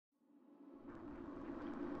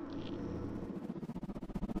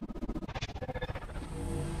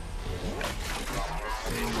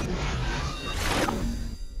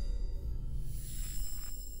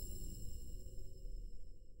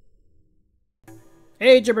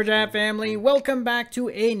Hey Jibber family, welcome back to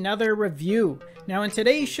another review. Now in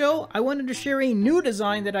today's show, I wanted to share a new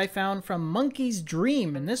design that I found from Monkey's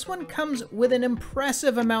Dream, and this one comes with an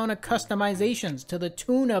impressive amount of customizations to the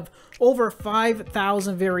tune of over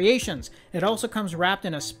 5,000 variations. It also comes wrapped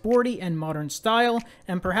in a sporty and modern style,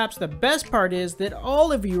 and perhaps the best part is that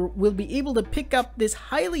all of you will be able to pick up this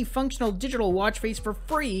highly functional digital watch face for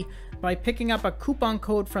free by picking up a coupon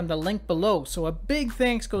code from the link below. So a big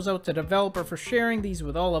thanks goes out to the developer for sharing these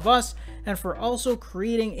with all of us and for also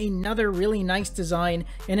creating another really nice design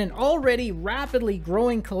in an already rapidly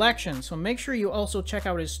growing collection. So make sure you also check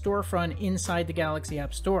out his storefront inside the Galaxy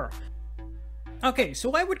App Store. Okay,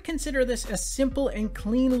 so I would consider this a simple and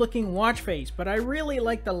clean looking watch face, but I really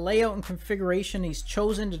like the layout and configuration he's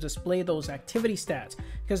chosen to display those activity stats,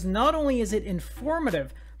 because not only is it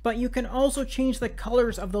informative, but you can also change the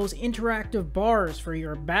colors of those interactive bars for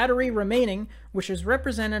your battery remaining, which is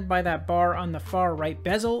represented by that bar on the far right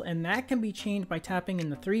bezel, and that can be changed by tapping in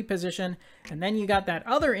the 3 position. And then you got that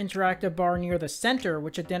other interactive bar near the center,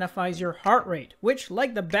 which identifies your heart rate, which,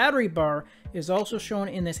 like the battery bar, is also shown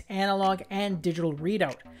in this analog and digital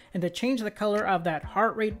readout. And to change the color of that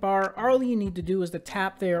heart rate bar, all you need to do is to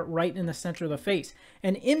tap there right in the center of the face.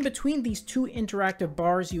 And in between these 2 interactive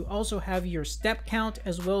bars, you also have your step count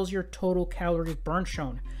as well as your total calories burned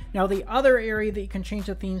shown. Now the other area that you can change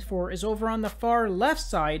the themes for is over on the far left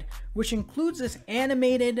side, which includes this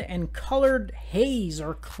animated and colored haze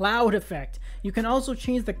or cloud effect. You can also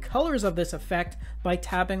change the colors of this effect by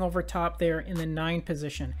tapping over top there in the 9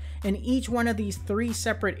 position. In each one of these 3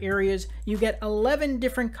 separate areas, you get 11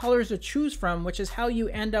 different colors to choose from, which is how you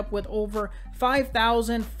end up with over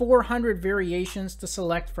 5,400 variations to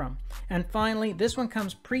select from. And finally, this one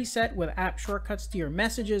comes preset with app shortcuts to your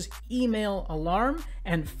messages, email, alarm,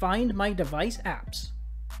 and Find My Device apps.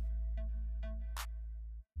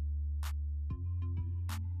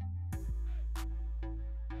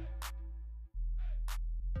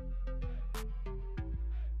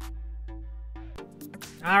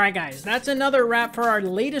 Alright guys, that's another wrap for our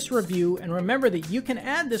latest review, and remember that you can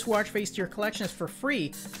add this watch face to your collections for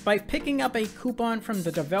free by picking up a coupon from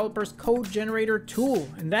the developer's code generator tool,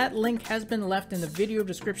 and that link has been left in the video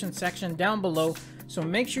description section down below, so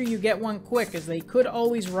make sure you get one quick as they could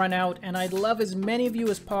always run out, and I'd love as many of you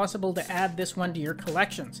as possible to add this one to your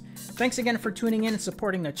collections. Thanks again for tuning in and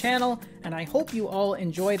supporting the channel, and I hope you all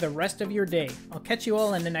enjoy the rest of your day. I'll catch you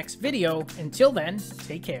all in the next video. Until then,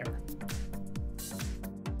 take care.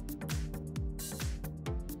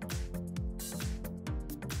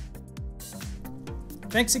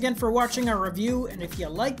 Thanks again for watching our review, and if you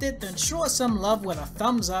liked it, then show us some love with a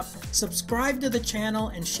thumbs up, subscribe to the channel,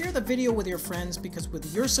 and share the video with your friends, because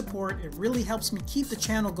with your support, it really helps me keep the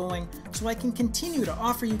channel going so I can continue to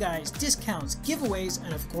offer you guys discounts, giveaways,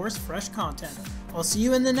 and of course, fresh content. I'll see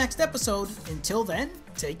you in the next episode. Until then,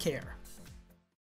 take care.